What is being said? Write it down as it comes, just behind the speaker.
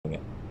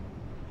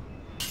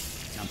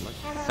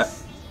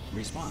Template.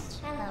 Response.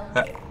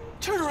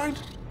 Turn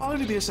around. I'll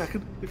only be a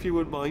second, if you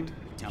wouldn't mind.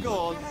 Template. Go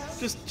on.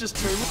 Just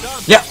turn.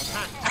 Done. Yeah.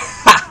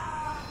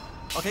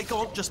 Okay, go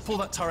on. Just pull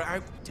that turret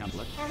out.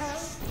 Template.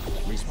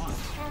 Response.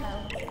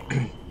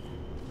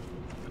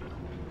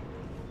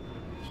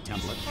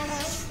 Template.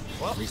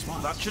 Well,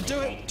 Response. that should do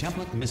it.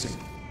 Template missing.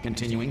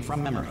 Continuing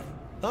from memory.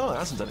 Oh, it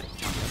hasn't done it.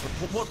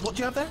 What do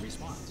you have there?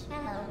 Response.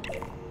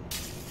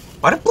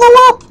 Why'd it blow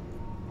up?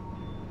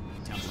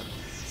 Template.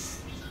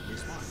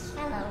 Response.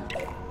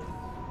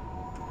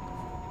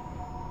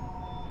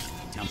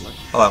 Template.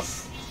 Hello.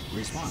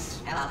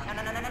 Response.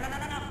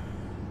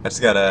 I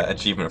just got an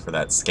achievement for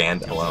that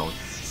scanned alone.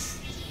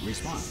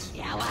 Response.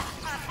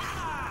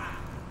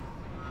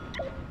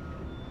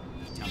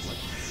 Template.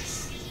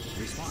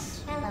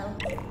 Response.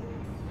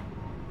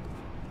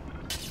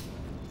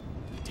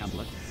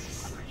 Template.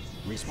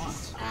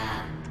 Response.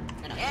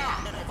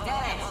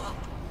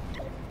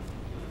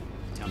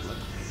 Template.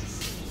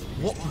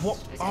 What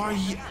are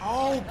you?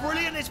 Oh,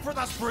 brilliant!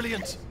 That's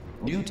brilliant.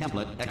 New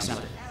template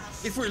accepted.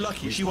 If we're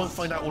lucky, she won't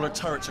find out all her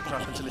turrets are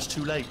crap until it's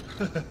too late.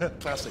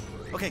 Classic.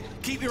 Okay,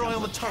 keep your eye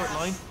on the turret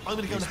line. I'm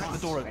gonna go and hack the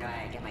door open.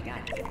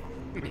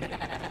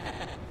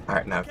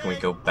 Alright, now can we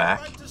go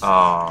back?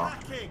 Aww.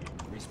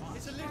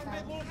 It's a little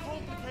bit more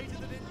complicated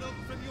than it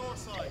looked from your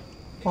side.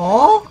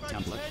 Aww?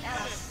 Template.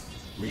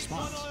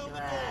 Response.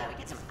 We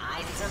get some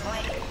eyes at some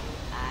point?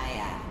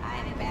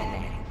 I'm in bad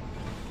man.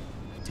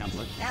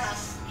 Template. Hello.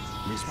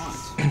 Response.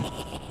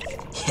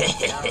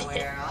 So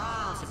we're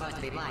all supposed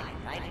to be blind,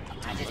 right?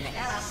 I just made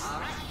hello.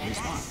 All right.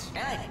 Response.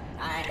 Good.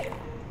 All right.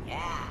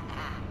 Yeah.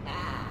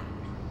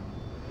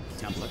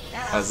 Template.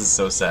 This is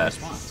so sad.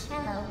 Response.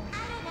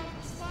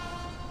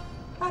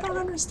 I don't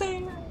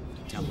understand.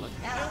 Template.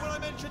 You know when I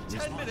mentioned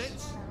 10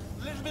 minutes?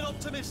 A little bit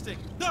optimistic.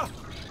 No!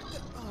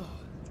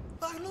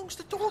 How long's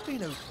the door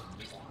been open?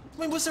 I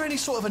mean, was there any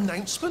sort of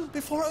announcement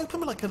before it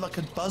opened? Like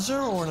a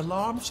buzzer or an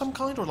alarm of some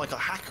kind? Or like a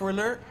hacker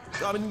alert?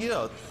 I mean, you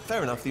know,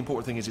 fair enough, the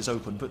important thing is it's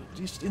open, but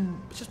just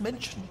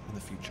mention in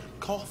the future.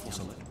 Cough or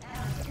something.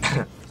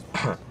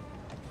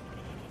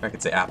 I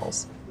could say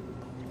apples.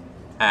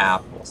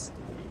 Apples.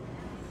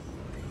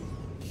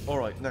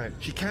 Alright, now,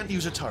 she can't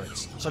use her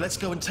turrets, so let's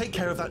go and take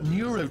care of that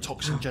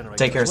neurotoxin generator.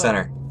 Take care as well.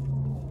 center.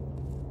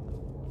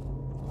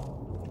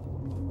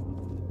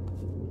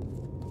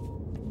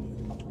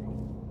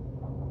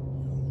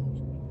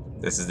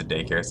 This is the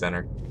daycare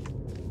center.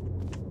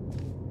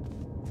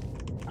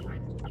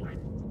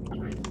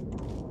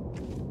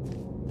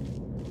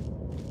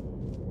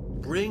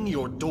 Bring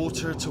your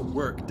daughter to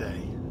work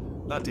day.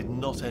 That did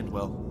not end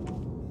well.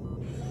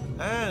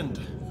 And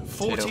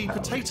 40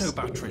 potato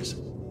batteries.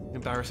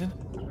 Embarrassing.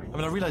 I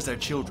mean, I realise they're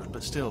children,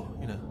 but still,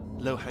 you know,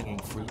 low-hanging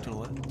fruit and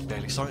all that.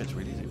 Barely science,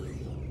 really, is it?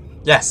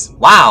 Yes.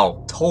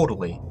 Wow.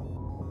 Totally.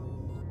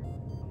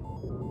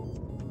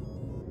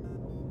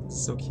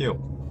 So cute.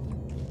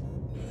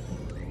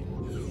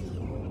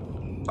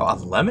 Oh, a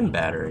lemon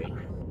battery.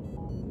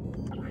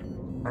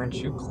 Aren't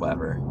you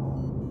clever?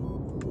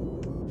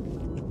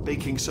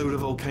 Baking soda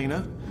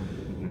volcano.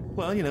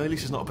 Well, you know, at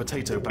least it's not a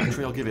potato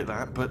battery, I'll give it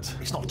that, but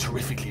it's not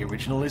terrifically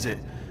original, is it?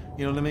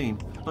 You know what I mean?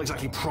 Not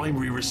exactly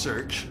primary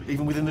research,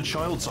 even within the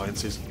child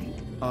sciences.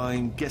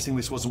 I'm guessing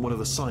this wasn't one of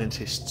the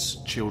scientists'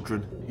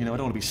 children. You know, I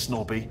don't want to be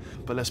snobby,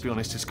 but let's be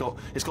honest, it's got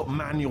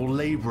manual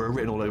labourer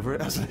written all over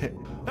it, hasn't it?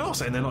 I'm not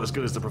saying they're not as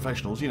good as the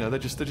professionals, you know, they're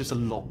just a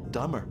lot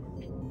dumber.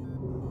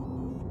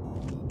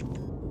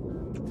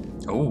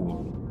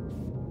 Oh.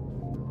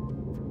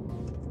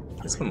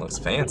 This one looks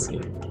fancy.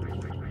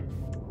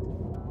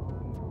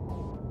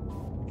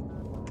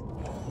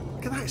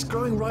 Look at that, it's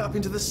growing right up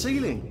into the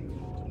ceiling.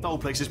 The whole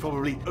place is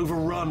probably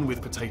overrun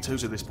with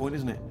potatoes at this point,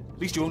 isn't it? At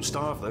least you won't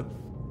starve, though.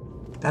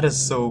 That is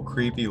so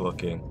creepy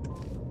looking.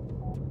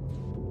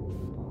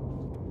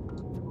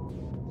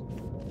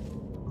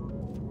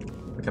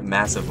 Like a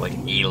massive, like,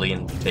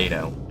 alien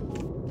potato.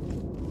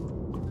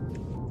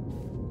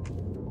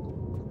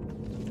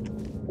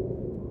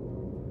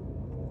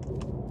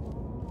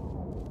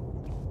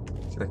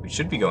 I feel like we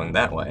should be going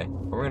that way,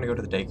 but we're gonna go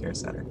to the daycare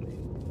center.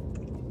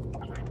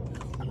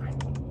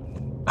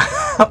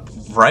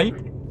 Right?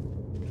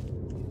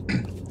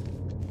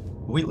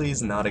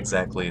 Wheatley's not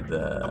exactly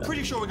the... I'm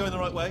pretty sure we're going the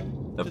right way.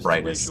 The Just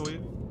brightest. to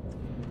reassure you.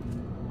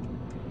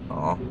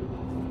 Aw.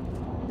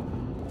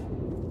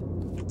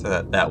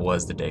 So that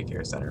was the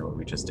daycare center, what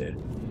we just did.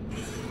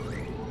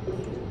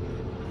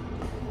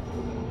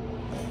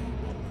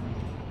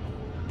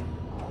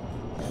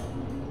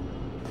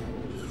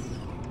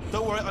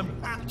 Don't worry, I'm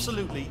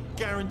absolutely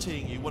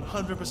guaranteeing you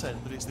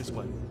 100% that it's this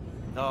way.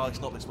 No, it's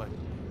not this way.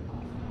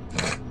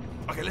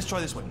 Okay, let's try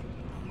this way.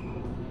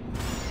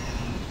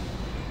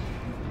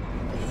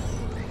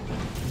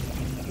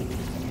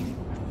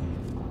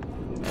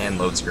 And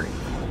load screen.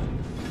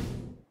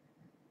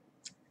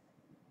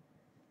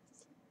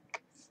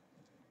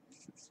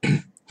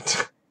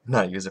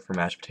 Not use it for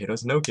mashed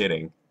potatoes? No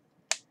kidding.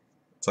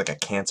 It's like a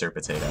cancer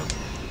potato.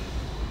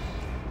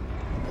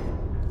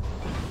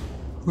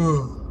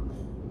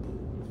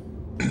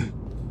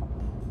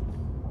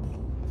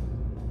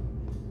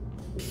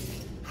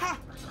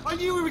 I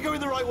knew we were going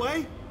the right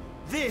way.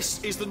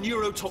 This is the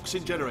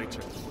neurotoxin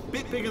generator.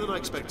 Bit bigger than I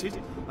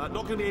expected. Not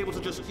going to be able to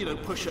just, you know,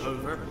 push it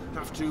over.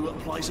 Have to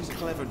apply some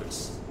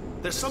cleverness.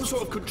 There's some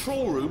sort of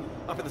control room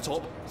up at the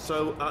top,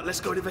 so let's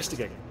go and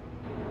investigate.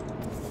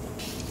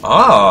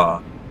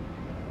 Ah.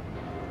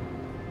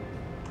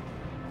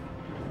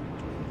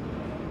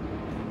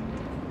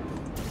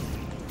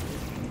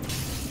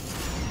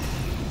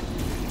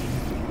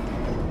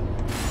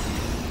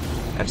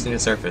 I just need a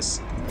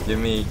surface. Give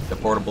me the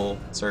portable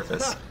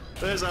surface.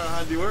 There's our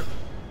handiwork.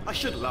 I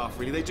shouldn't laugh,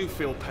 really. They do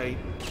feel pain,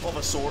 of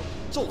a sort.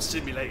 It's all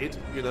simulated,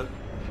 you know.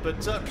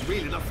 But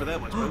really enough for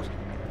them, I suppose.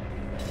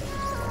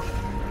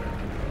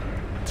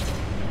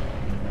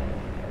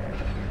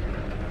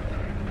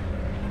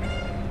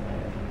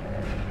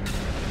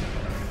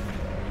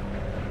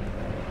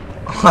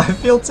 I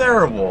feel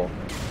terrible.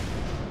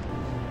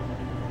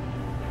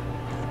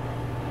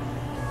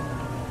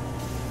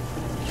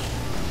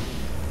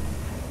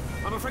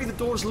 I'm afraid the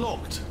door's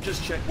locked.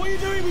 Just check. What are you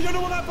doing? We don't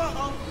know what that button.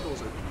 Oh, the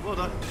door's open. Well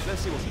done.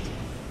 Let's see what's in it.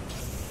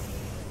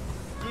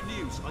 Good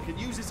news. I can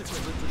use this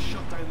equipment to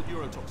shut down the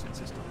neurotoxin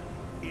system.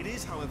 It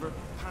is, however,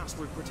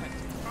 password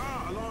protected.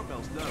 Ah, alarm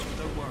bells. No,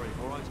 don't worry.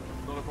 All right,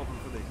 not a problem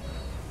for me.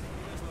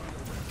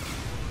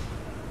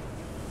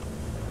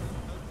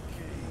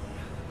 Okay.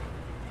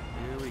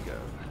 Here we go.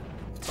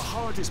 The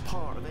hardest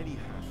part of any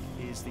hack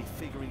is the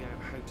figuring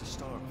out how to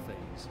start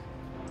phase.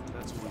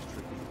 That's always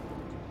tricky.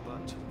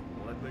 But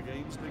let the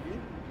games begin.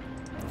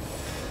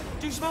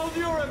 Do you smell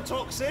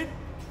neurotoxin?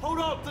 Hold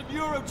up, the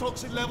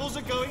neurotoxin levels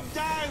are going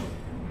down.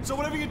 So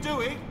whatever you're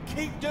doing,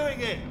 keep doing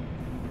it.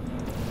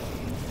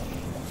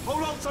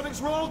 Hold on,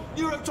 something's wrong.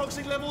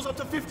 Neurotoxin levels up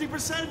to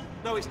 50%.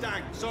 No, it's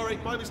down. Sorry,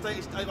 my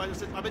mistake. I meant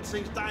to say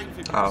it's down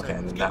 50%. Oh, okay,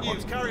 and then that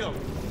news. one. Carry on.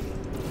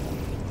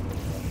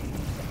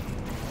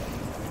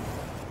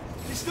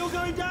 It's still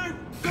going down.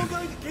 Still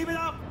going. Keep it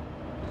up.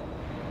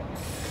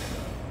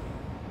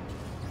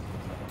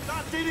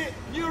 That did it.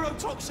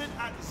 Neurotoxin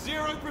at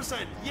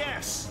 0%.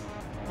 Yes.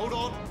 Hold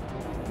on.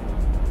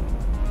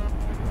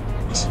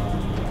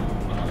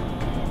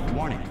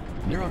 Warning.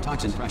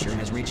 Neurotoxin pressure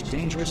has reached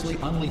dangerously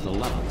unlethal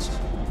levels.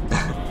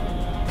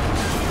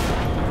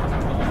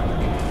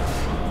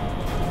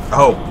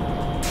 Oh.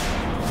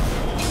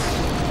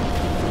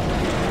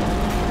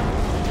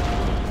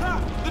 Ha!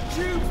 The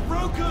tube's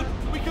broken.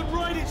 We can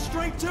ride it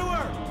straight to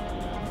her.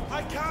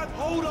 I can't.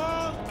 Hold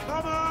on.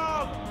 Come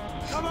on.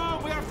 Come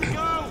on. We have to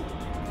go.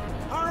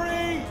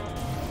 Hurry.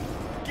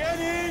 Get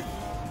in.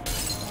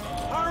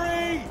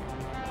 Hurry.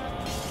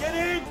 Get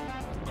in.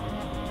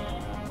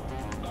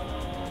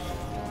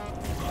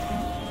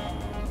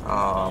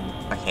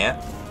 I can't.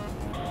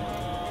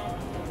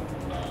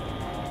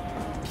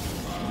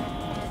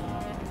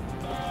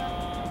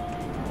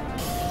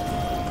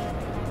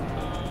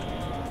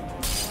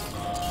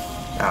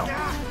 Ow.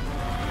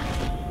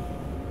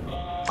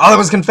 Oh, that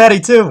was confetti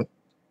too!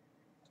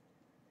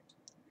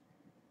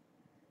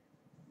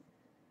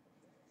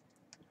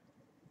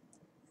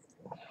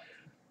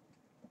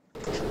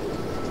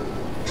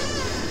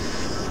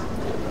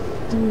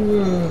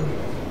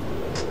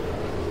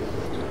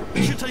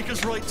 You should take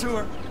us right to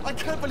her. I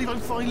can't believe I'm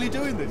finally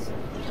doing this.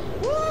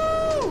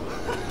 Woo!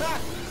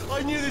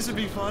 I knew this would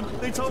be fun.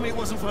 They told me it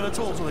wasn't fun at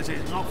all, so they said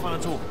it's not fun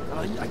at all.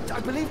 And I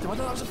believed them. I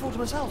thought I was a fool to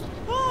myself.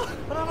 Oh,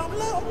 but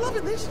I'm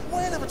loving this.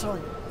 Whale of a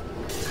time.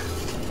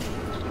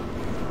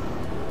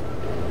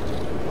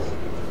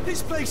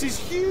 This place is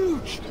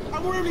huge,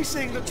 and we're only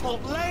seeing the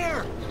top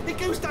layer. It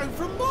goes down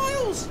for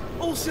miles.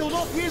 All sealed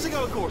off years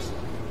ago, of course.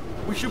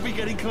 We should be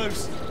getting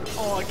close.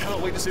 Oh, I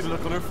cannot wait to see the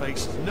look on her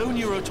face. No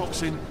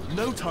neurotoxin,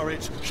 no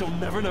turret. She'll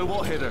never know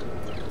what hit her.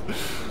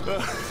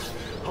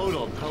 Hold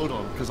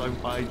on, because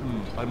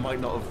I might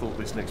not have thought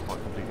this next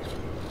part completely.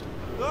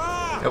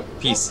 Ah! Oh,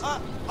 peace.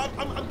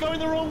 I'm going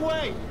the wrong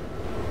way.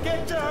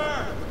 Get to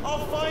her.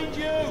 I'll find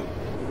you.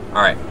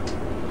 All right.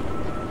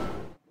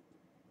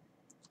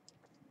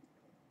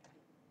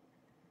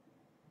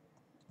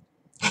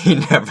 He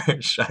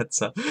never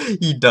shuts up.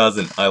 He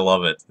doesn't. I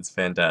love it. It's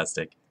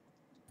fantastic.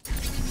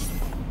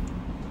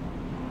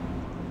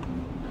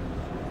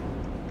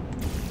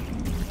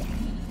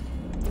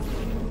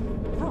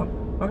 Oh,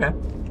 okay.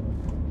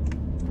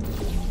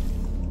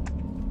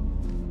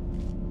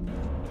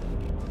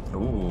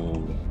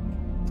 Ooh.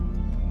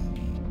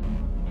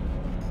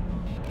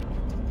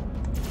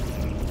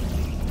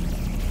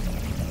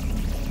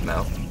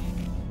 No.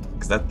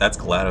 Because that's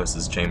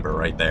GLaDOS' chamber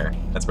right there.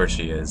 That's where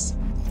she is.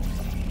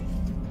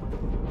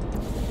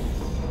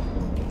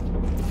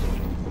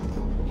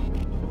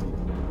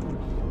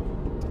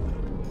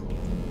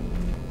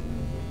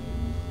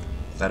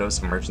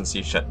 GLaDOS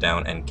emergency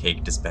shutdown and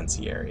cake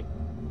dispensary.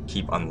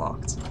 Keep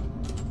unlocked.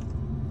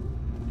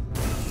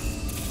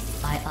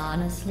 I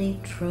honestly,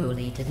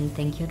 truly didn't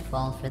think you'd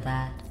fall for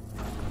that.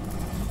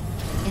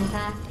 In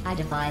fact, I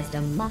devised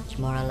a much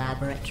more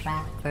elaborate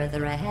trap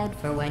further ahead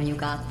for when you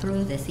got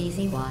through this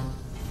easy one.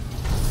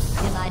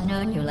 If I'd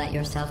known you let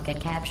yourself get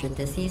captured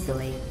this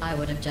easily, I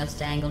would have just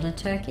dangled a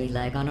turkey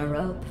leg on a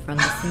rope from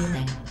the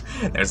ceiling.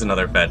 There's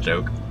another fat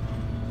joke.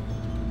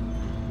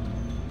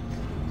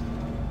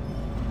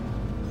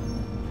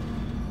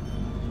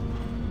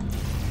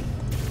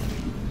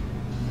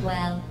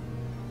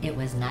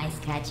 was nice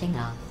catching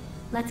up.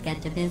 Let's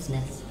get to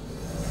business.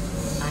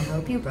 I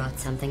hope you brought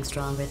something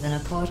stronger than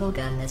a portal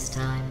gun this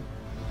time.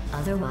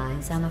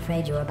 Otherwise, I'm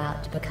afraid you're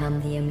about to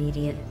become the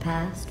immediate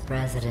past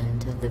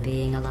president of the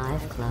Being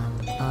Alive Club.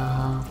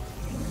 Uh-huh.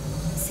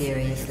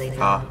 Seriously, though.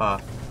 Haha.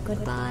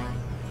 Goodbye.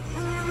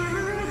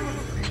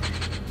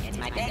 It's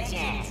my big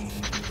chance.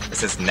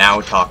 This is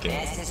now talking.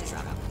 This is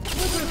trouble.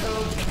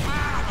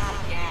 Ah, not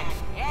again.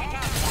 Here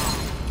comes that.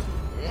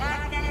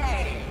 Lock and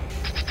loaded.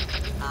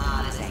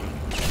 Ah, this ain't.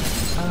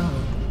 Oh,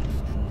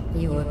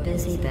 you were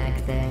busy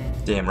back there.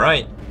 Damn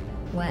right.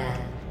 Well,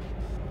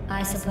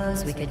 I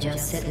suppose we could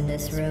just sit in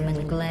this room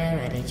and glare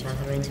at each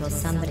other until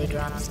somebody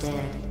drops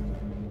dead.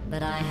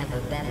 But I have a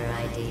better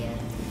idea.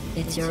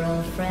 It's your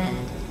old friend,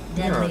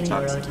 deadly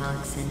Neurotoxin.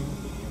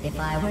 neurotoxin. If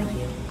I were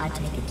you, I'd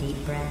take a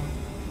deep breath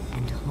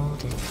and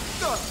hold it.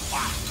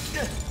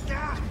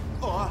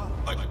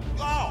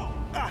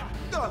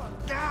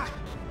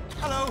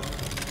 Hello.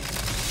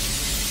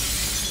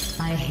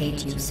 I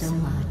hate you so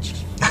much.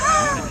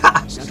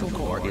 Central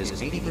core is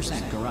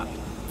 80% corrupt.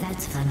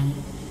 That's funny.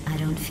 I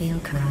don't feel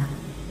corrupt.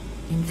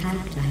 In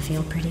fact, I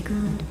feel pretty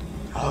good.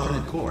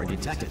 Alternate core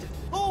detected.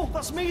 Oh,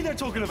 that's me they're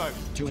talking about.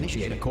 To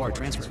initiate a core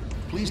transfer,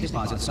 please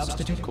deposit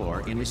substitute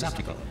core in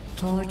receptacle.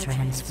 Core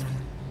transfer.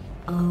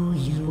 Oh,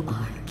 you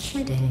are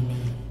kidding me.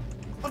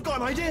 I've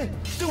got an idea.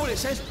 Do what it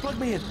says. Plug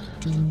me in.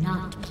 Do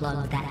not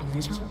plug that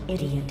little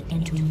idiot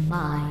into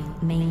my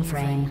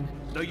mainframe.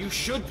 No, you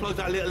should plug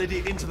that little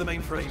idiot into the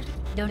mainframe.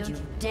 Don't you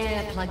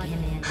dare plug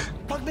him in.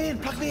 Plug me in.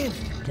 Plug me in.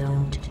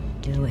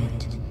 Don't do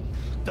it.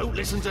 Don't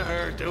listen to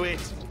her. Do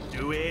it.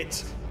 Do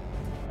it.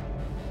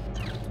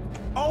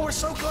 Oh, we're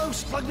so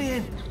close. Plug me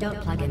in.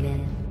 Don't plug him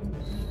in.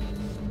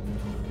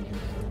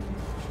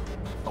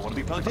 I want to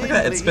be plugged Look in. at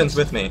that, it please. spins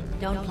with me.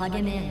 Don't plug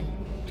him in.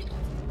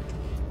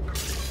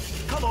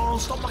 Come on,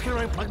 stop mucking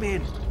around. Plug me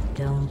in.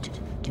 Don't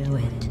do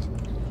it.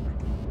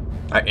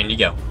 Alright, in you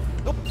go.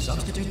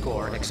 Substitute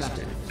core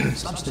accepted.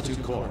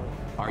 Substitute core,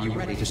 are you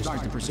ready to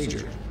start the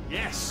procedure?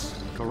 Yes.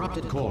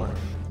 Corrupted core,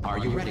 are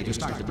you ready to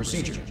start the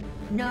procedure?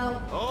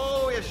 No.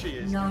 Oh, yes, she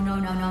is. No, no,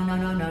 no, no, no,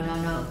 no, no, no,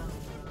 no.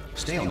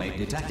 Stalemate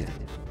detected.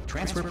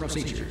 Transfer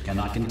procedure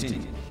cannot continue.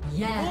 Pull me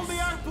Yes.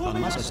 out. Pull me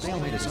Unless a out.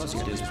 stalemate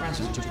associate is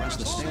present to press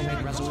the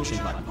stalemate resolution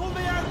button. Pull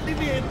me out. Leave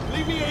me in.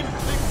 Leave me in.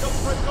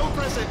 Don't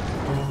press it.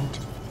 Don't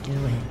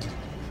do it.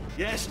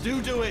 Yes,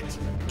 do it.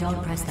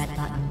 Don't press that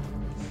button.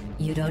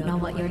 You don't know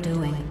what you're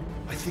doing.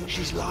 I think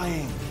she's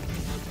lying.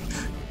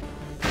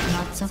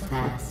 Not so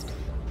fast.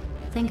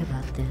 Think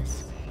about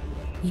this.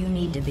 You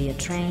need to be a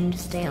trained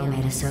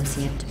stalemate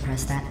associate to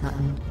press that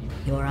button.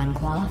 You're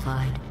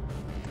unqualified.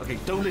 Okay,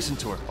 don't listen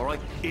to her, all right?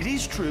 It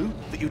is true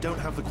that you don't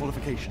have the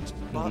qualifications,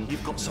 but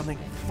you've got something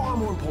far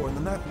more important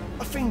than that.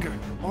 A finger,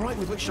 all right,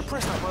 with which to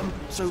press that button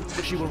so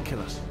that she won't kill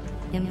us.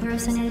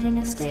 Impersonating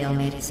a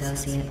stalemate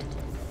associate.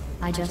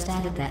 I just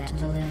added that to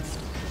the list.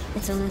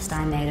 It's a list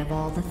I made of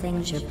all the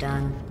things you've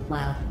done.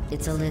 Well,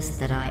 it's a list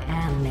that I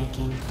am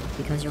making,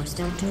 because you're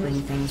still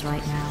doing things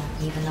right now,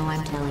 even though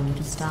I'm telling you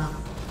to stop.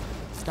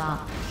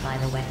 Stop, by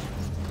the way.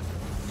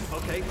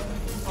 Okay,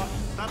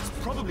 that's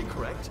probably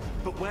correct,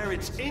 but where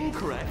it's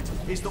incorrect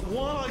is that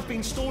while I've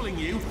been stalling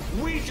you,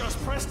 we just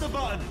pressed the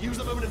button. Use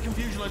the moment of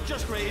confusion I've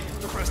just created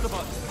to press the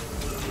button.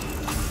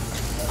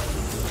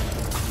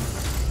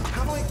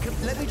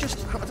 Let me just,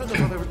 I don't know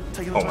if I've ever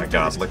taken the Oh time my to do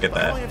God, this, look at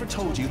but have that. I ever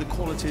told you the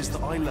qualities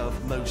that I love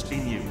most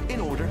in you?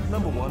 In order,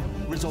 number one,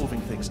 resolving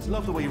things.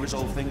 Love the way you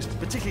resolve things,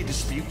 particularly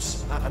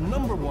disputes. And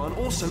number one,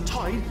 also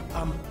tied,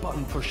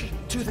 button pushing.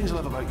 Two things I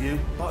love about you,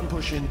 button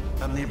pushing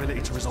and the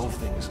ability to resolve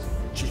things,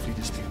 chiefly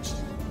disputes.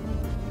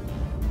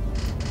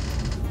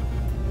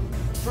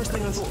 First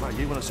thing I thought about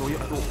you when I saw you,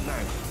 I thought, now,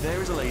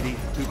 there is a lady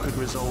who could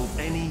resolve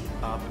any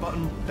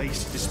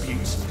button-based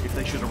disputes if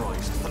they should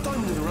arise. A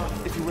diamond in the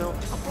rough, if you will,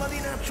 a bloody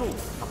natural,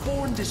 a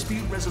born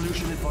dispute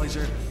resolution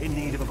advisor in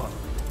need of a button.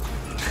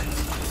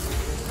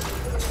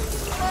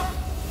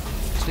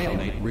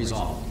 Stalemate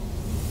resolved.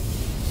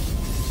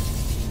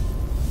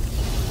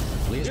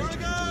 Please Here we return to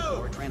the go!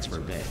 core transfer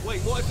bay.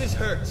 Wait, what if this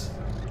hurts?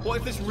 What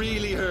if this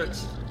really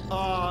hurts?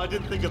 I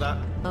didn't think of that.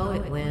 Oh,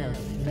 it will.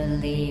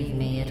 Believe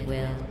me, it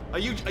will. Are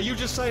you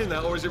just saying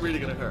that, or is it really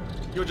going to hurt?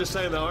 You're just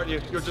saying that, aren't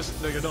you? You're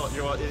just... No, you're not.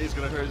 It is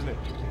going to hurt, isn't it?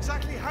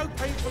 Exactly how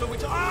painful are we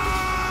talking...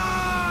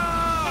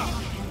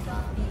 Ah!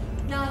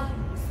 No!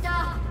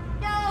 Stop!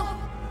 No!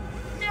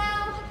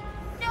 No!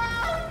 No!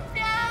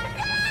 No!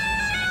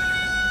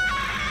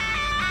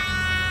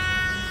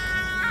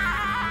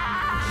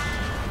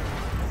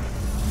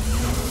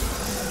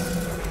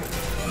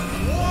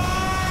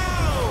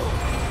 Wow!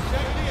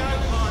 Check me out,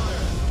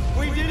 partner.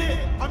 We did it!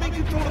 I make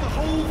control of the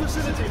whole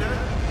facility now.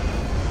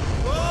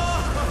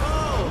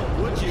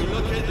 Whoa! Would you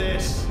look at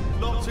this?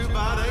 Not too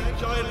bad, eh?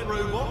 Giant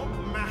robot.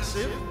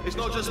 Massive. It's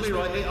not just me,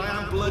 right?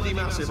 I am bloody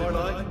massive, aren't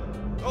I?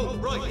 Oh,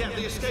 right, yeah,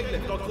 the escape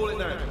lift. I'll call it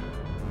now.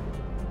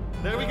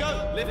 There we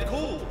go. Lift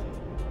called.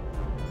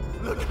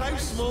 Look how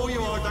small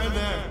you are down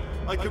there.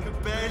 I can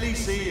barely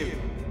see you.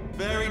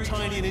 Very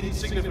tiny and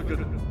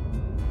insignificant.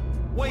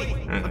 Wait,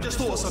 I've just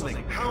thought of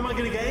something. How am I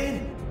gonna get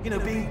in? You know,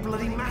 being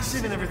bloody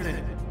massive and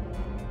everything.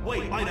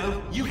 Wait, I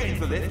know. You get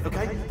into the lift,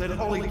 okay? Then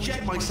I'll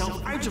eject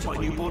myself out of my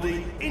new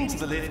body into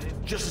the lift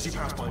just as you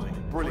pass by me.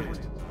 Brilliant.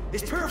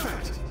 It's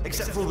perfect!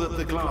 Except for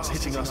the glass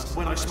hitting us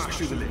when I smash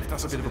through the lift.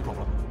 That's a bit of a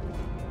problem.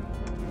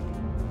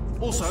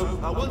 Also,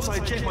 once I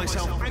eject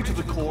myself out of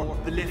the core,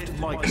 the lift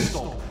might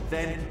stop.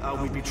 Then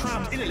we'd be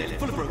trapped in a lift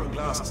full of broken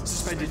glass,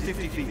 suspended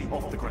 50 feet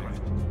off the ground.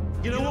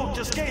 You know what?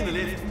 Just get in the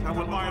lift and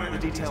we'll iron out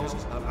the details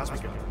as we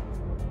go.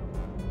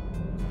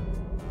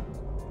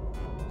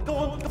 Go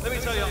on. Let me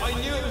tell you, I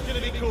knew it was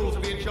going to be cool to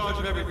be in charge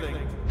of everything.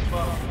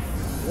 But,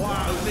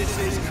 wow, this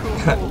is cool.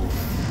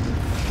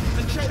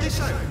 And check this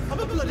out, I'm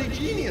a bloody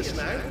genius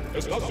now.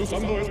 Estás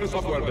usando este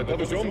software de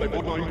traducción de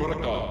forma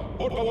incorrecta.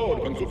 Por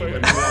favor, consulte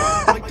el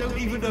I don't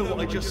even know what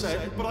I just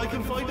said, but I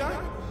can find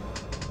out.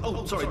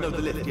 Oh, sorry, no,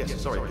 the lift. Yes,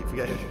 sorry, I keep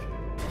forgetting.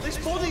 This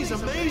body's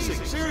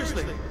amazing,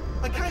 seriously.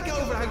 I can't get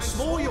over how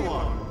small you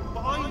are,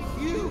 but I'm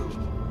huge.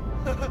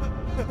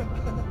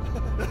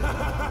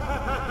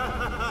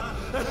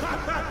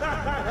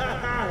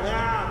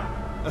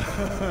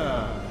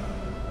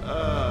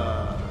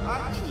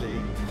 Actually,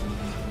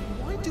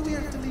 why do we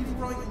have to leave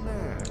right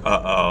now?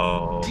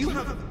 Uh-oh. Do you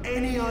have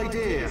any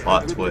idea?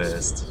 Plot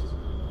twist.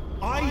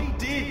 I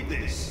did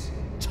this.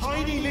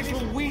 Tiny little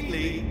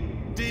Wheatley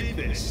did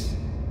this.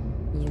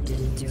 You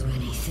didn't do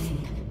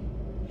anything.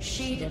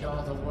 She did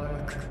all the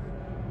work.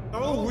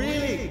 Oh,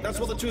 really? That's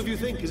what the two of you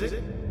think, is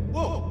it?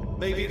 Well,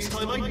 maybe it's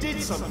time I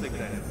did something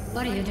then.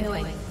 What are you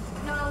doing?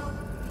 No,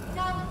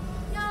 no,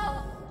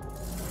 no!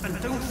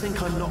 And don't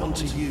think I'm not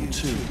onto you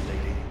too,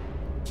 lady.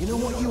 You know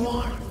what you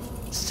are?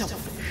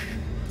 Selfish.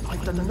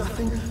 I've done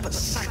nothing but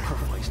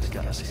sacrifice to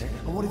get us here.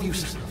 And what have you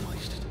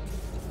sacrificed?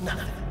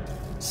 Nothing.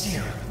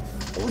 Zero.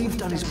 All you've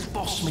done is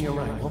boss me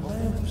around. Well,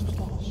 man, who's the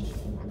boss?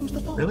 Who's the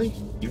boss? Really?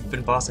 You've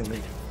been bossing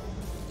me.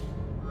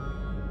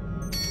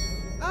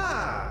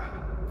 Ah!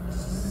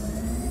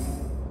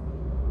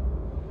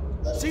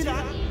 See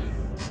that?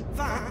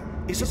 That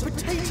is a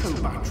potato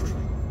battery.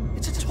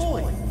 It's a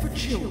toy for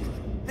children.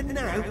 And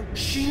now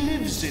she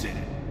lives in it.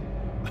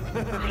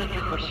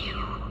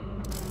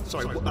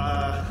 Sorry,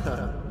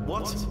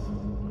 what?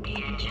 The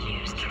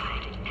engineers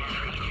tried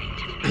everything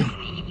to make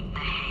me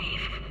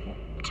behave,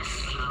 to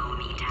slow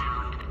me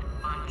down.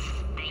 Once,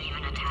 they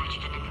even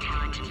attached an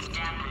intelligence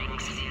dampening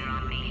sphere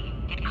on me.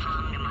 It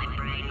clung to my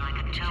brain like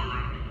a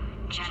tumor,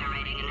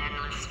 generating an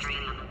endless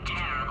stream of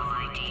terrible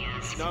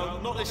ideas. No,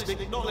 not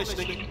listening, not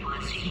listening. It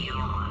was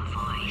your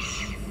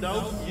voice.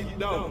 No,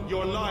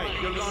 you're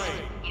lying, you're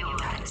lying. You're a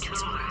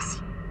tumor.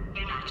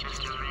 You're not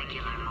just a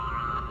regular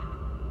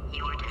moron.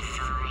 You were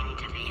designed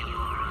to be a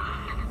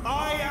moron.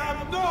 I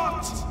am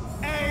not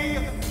a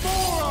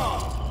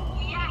moron!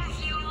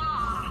 Yes, you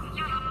are.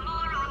 You're a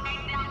moron they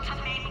built to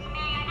make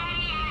me an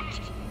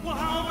idiot. Well,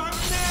 how about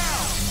now?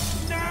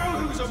 Now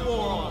who's a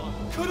moron?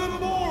 Could a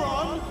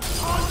moron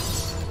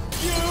hunt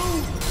you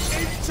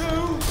into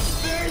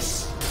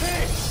this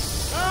pit?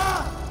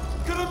 Ah!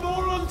 Could a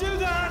moron do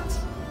that?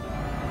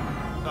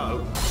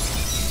 No.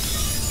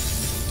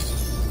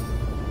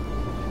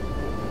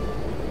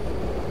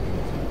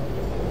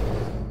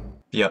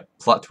 Yep,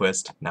 plot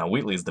twist. Now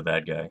Wheatley's the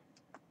bad guy.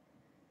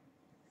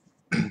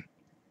 Oh,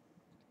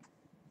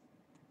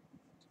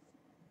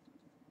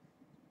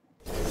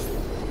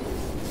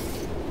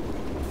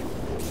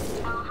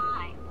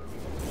 hi.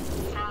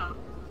 So,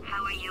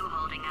 how are you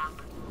holding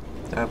up?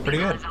 Pretty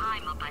good. Because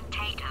I'm a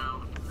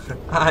potato.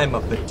 I'm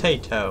a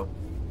potato.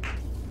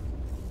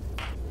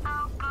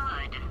 Oh,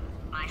 good.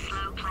 My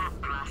slow clap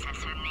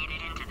processor made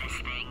it into this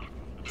thing.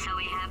 So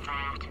we have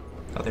that.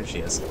 Oh, there she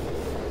is.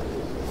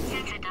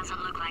 Since it doesn't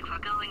look like we're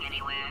going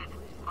anywhere,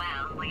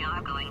 well, we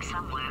are going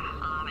somewhere,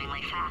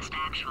 alarmingly fast,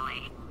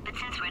 actually. But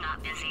since we're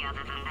not busy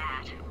other than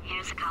that,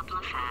 here's a couple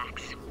of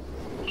facts.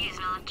 He's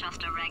not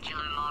just a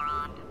regular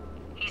moron.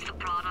 He's the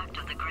product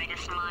of the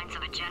greatest minds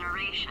of a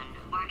generation,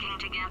 working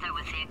together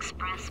with the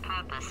express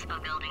purpose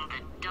of building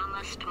the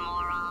dumbest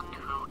moron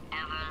who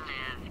ever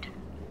lived.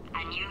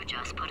 And you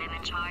just put him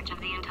in charge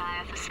of the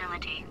entire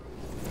facility.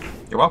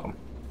 You're welcome.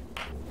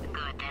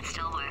 Good, that's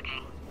still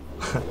working.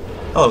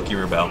 Hello,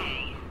 Kirubel.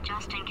 Hey,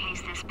 just in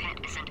case this pit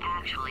isn't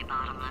actually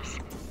bottomless,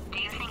 do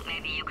you think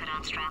maybe you could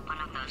unstrap one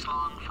of those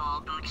long fall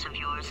boots of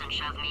yours and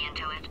shove me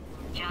into it?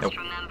 Just Nope.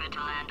 remember to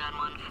land on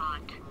one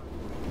foot.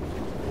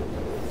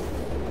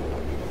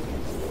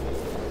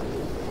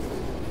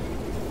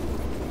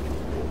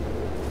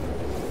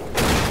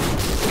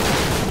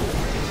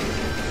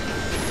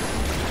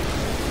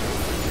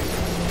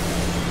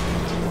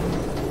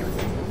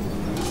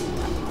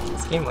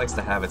 This game likes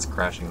to have its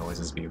crashing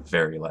noises be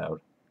very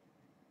loud.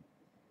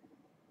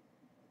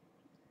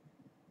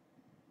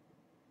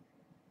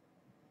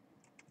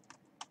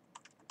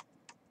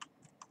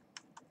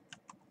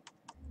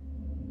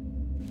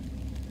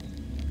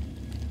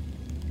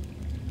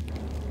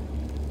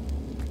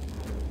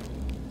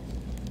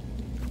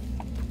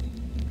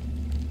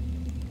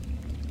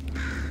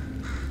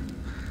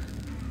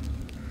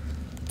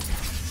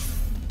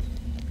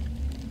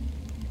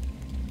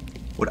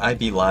 Would I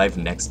be live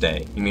next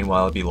day? You mean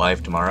while I'll be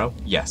live tomorrow?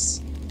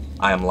 Yes.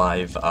 I am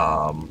live,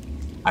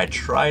 I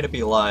try to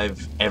be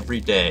live every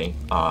day,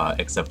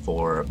 except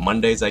for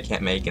Mondays I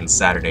can't make and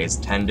Saturdays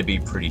tend to be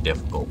pretty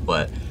difficult,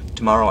 but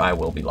tomorrow I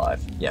will be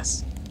live,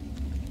 yes.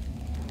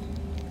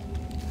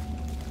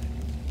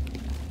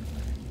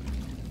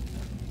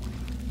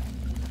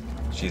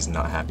 She's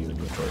not happy with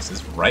your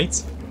choices,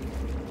 right?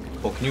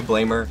 Well, can you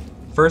blame her?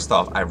 First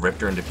off, I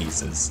ripped her into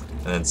pieces,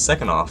 and then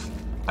second off,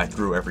 I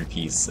threw every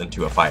piece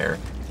into a fire,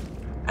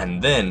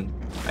 and then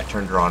I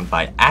turned her on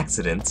by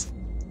accident,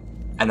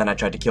 and then I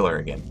tried to kill her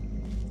again.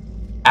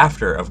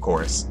 After, of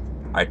course,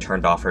 I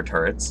turned off her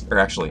turrets, or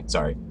actually,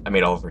 sorry, I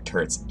made all of her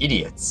turrets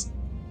idiots,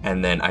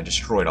 and then I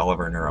destroyed all of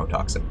her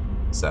neurotoxin.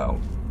 So,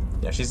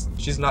 yeah,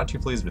 she's not too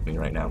pleased with me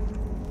right now.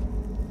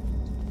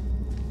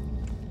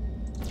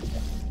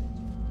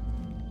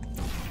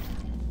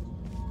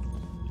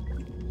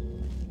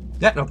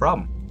 Yeah, no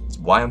problem. That's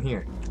why I'm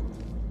here.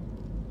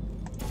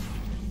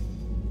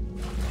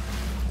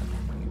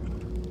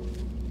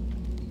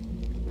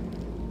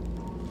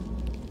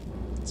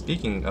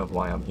 Speaking of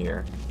why I'm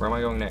here, where am I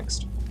going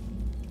next?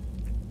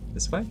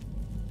 This way?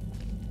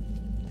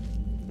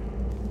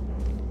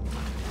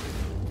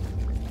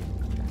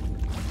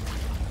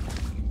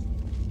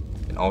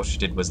 And all she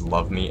did was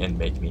love me and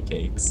make me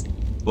cakes.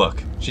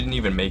 Look, she didn't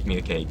even make me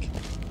a cake.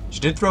 She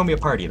did throw me a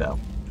party, though.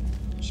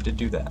 She did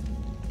do that.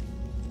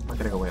 I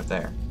gotta go way up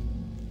there.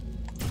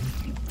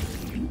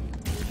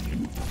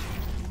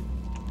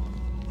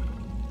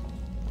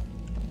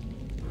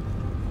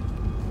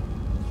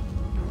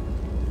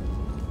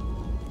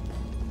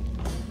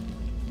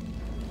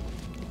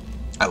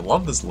 I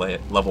love this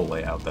level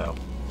layout, though.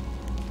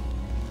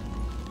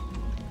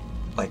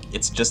 Like,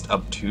 it's just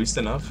obtuse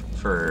enough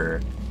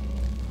for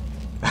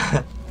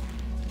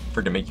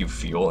to make you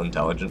feel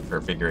intelligent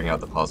for figuring out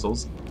the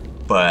puzzles,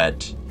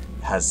 but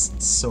has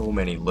so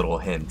many little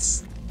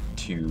hints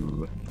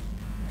to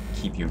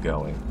keep you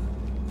going.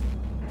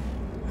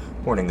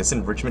 Warning, this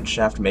enrichment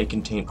shaft may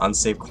contain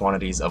unsafe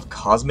quantities of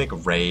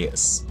cosmic ray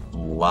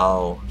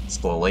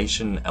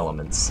splallation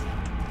elements.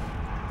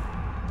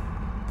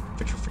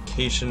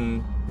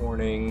 Vitrification,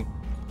 warning,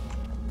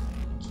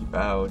 keep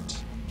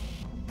out,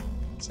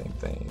 same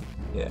thing,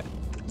 yeah,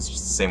 it's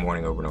just the same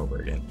warning over and over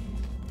again.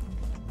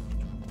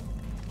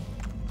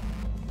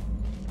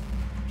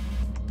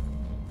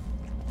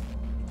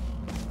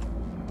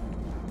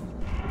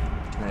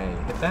 Can I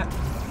hit that?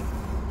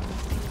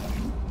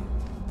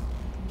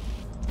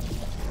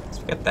 Let's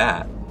get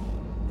that.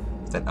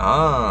 Then,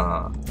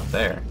 up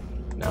there.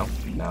 No,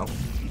 no.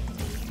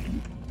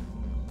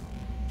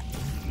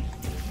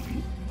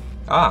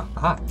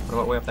 Aha! What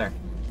about way up there?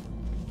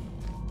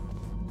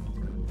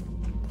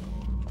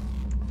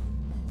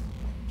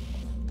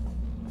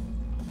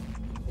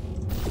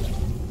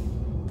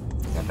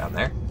 And down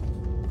there.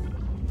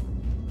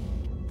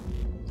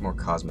 More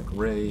cosmic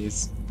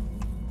rays.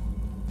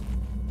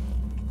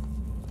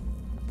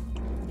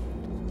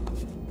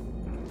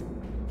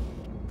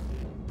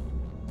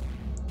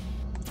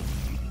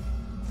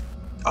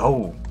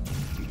 Oh!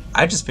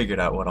 I just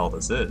figured out what all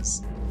this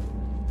is.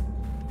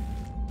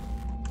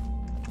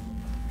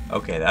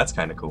 Okay, that's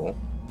kind of cool.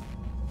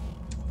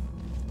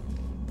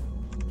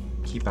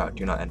 Keep out,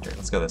 do not enter.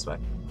 Let's go this way.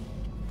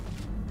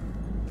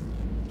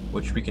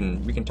 Which we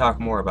can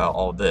talk more about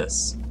all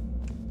this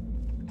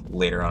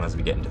later on as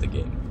we get into the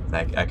game.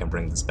 I can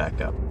bring this back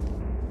up.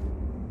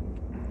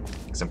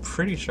 Because I'm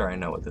pretty sure I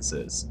know what this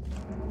is.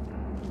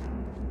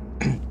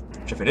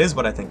 Which, if it is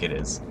what I think it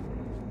is,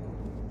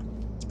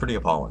 it's pretty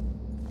appalling.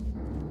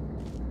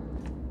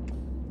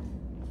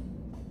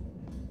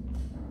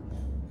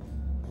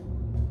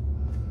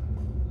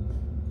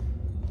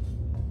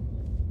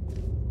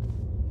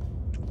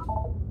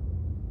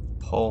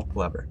 Pull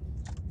lever.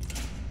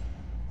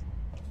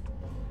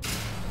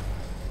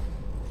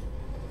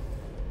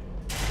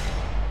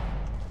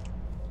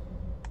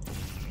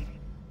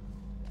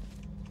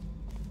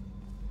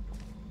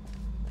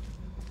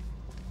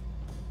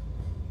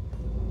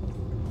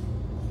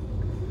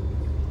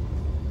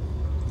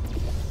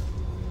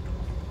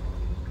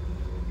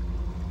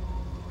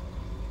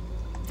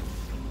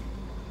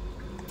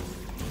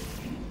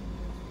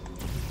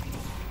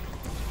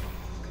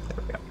 There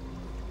we go.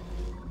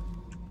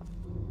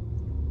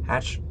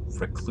 Hatch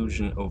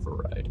preclusion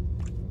override.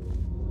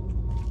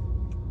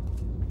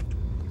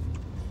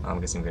 I'm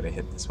guessing I'm gonna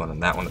hit this one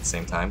and that one at the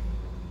same time.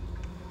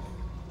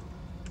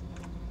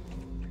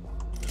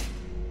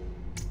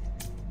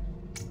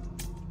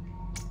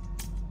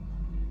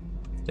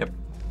 Yep.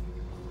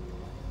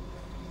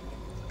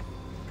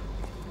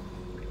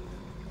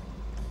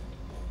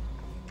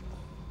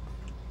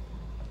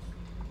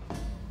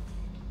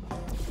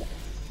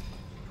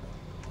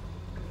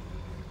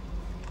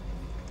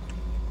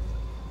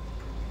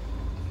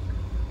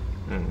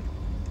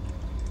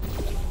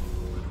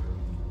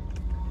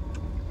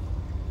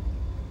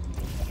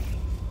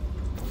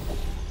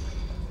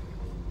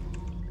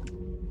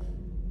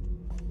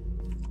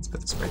 Let's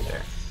put this right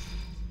there.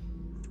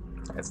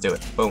 Alright, let's do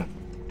it. Boom.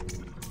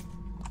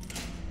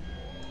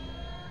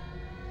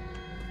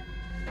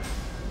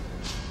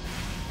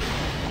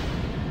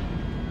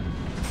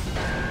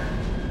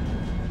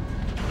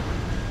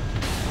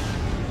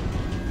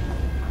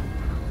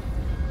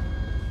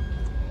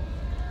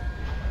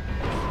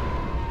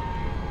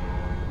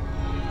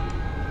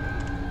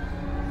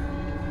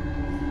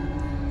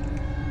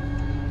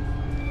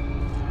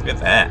 Look at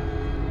that.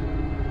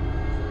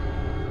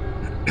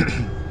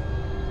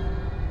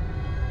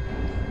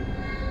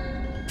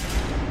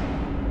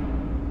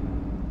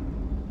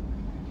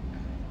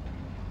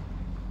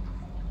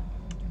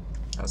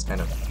 That was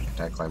kind of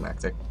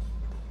anticlimactic.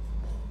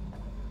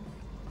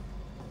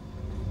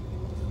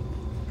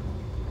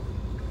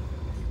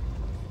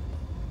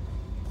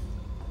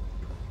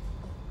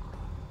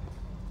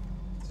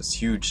 This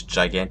huge,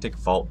 gigantic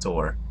vault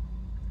door.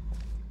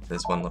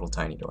 This one little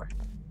tiny door.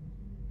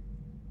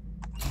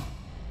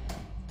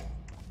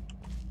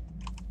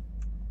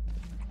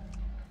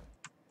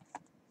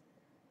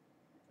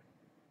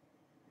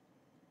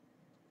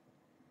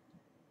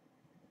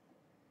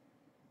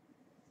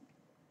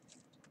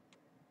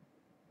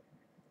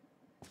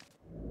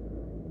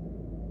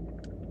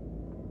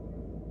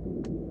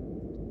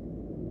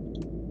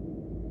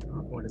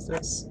 What is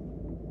this?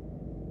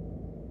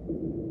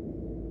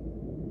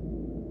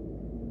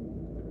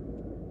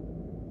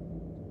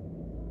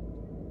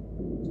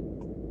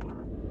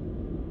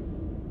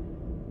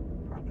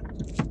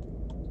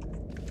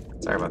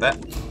 Sorry about that.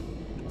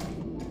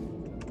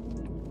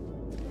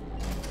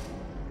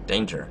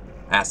 Danger.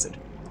 Acid.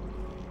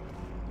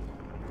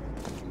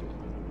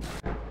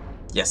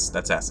 Yes,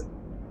 that's acid.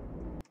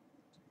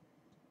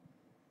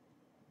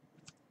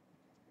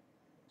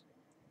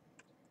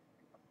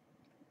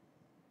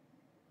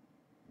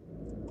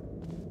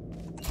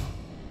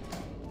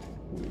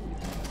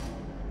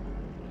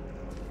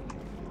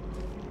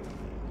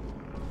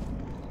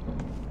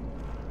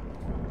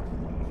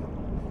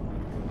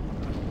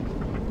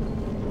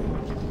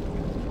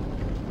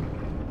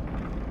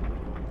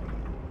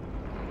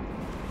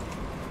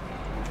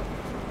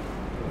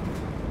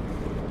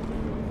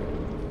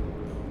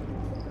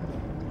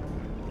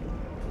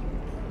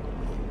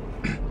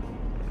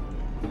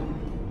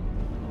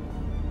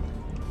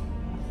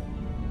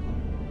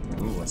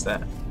 What's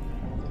that?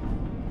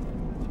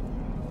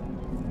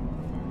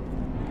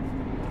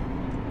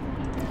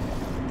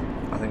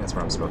 I think that's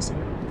where I'm supposed to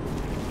go.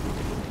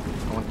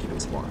 I want to keep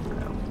exploring for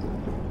now.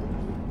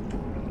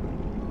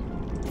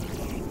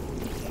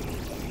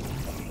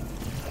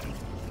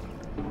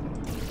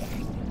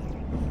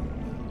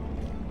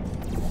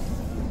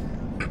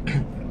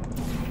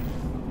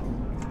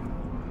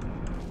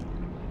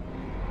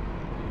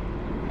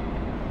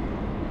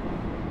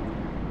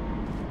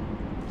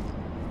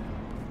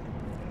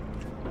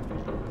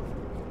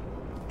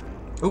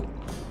 Oop.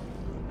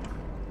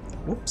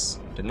 Whoops.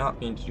 Did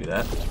not mean to do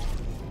that.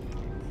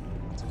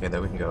 It's okay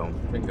though, we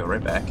can go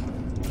right back.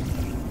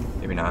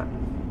 Maybe not.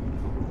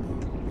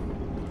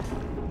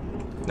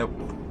 Nope.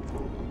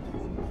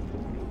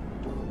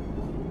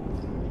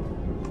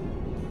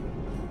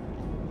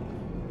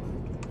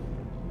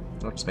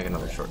 I'll just make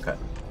another shortcut.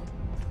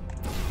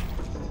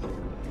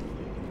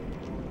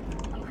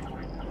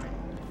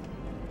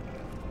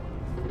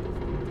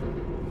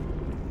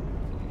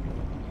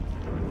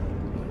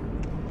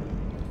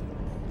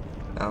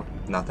 No,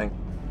 nothing.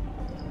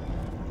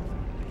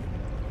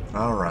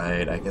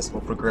 Alright, I guess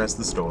we'll progress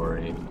the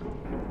story.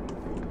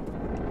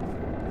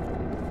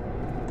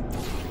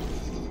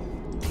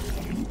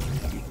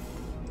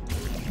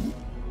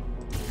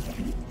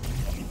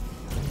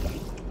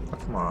 Oh,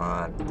 come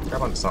on.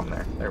 Grab onto something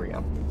there. There we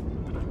go.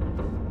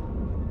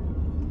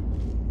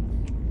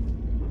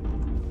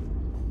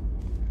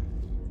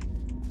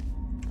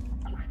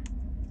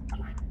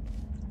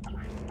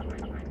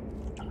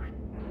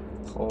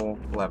 Pull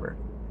lever.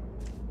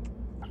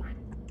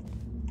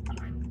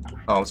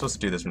 Oh, I'm supposed to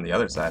do this from the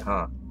other side,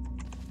 huh?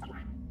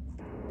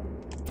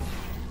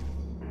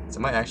 So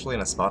am I actually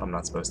in a spot I'm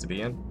not supposed to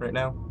be in right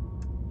now?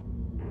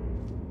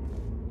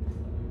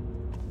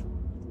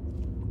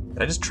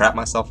 Did I just trap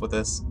myself with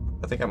this?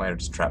 I think I might have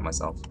just trapped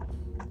myself.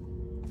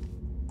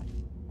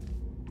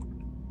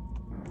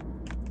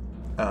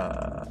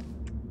 Uh-oh.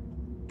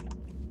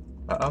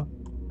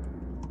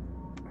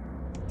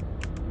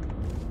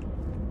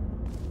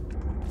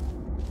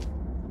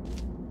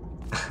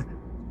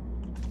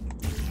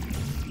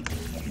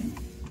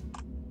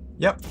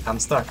 Yep, I'm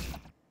stuck.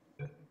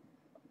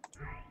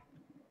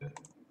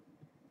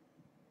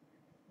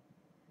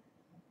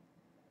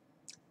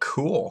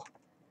 Cool.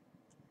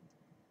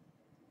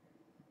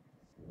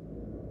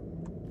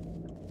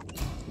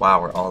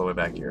 Wow, we're all the way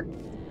back here.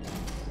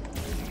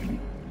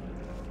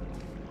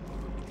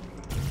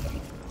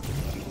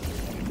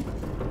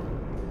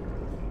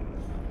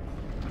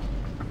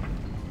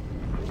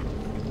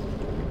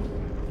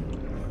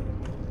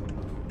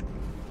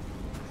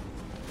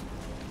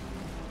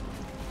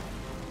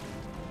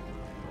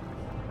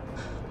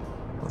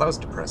 Well, that was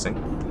depressing.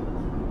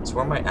 So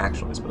where am I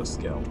actually supposed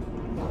to go?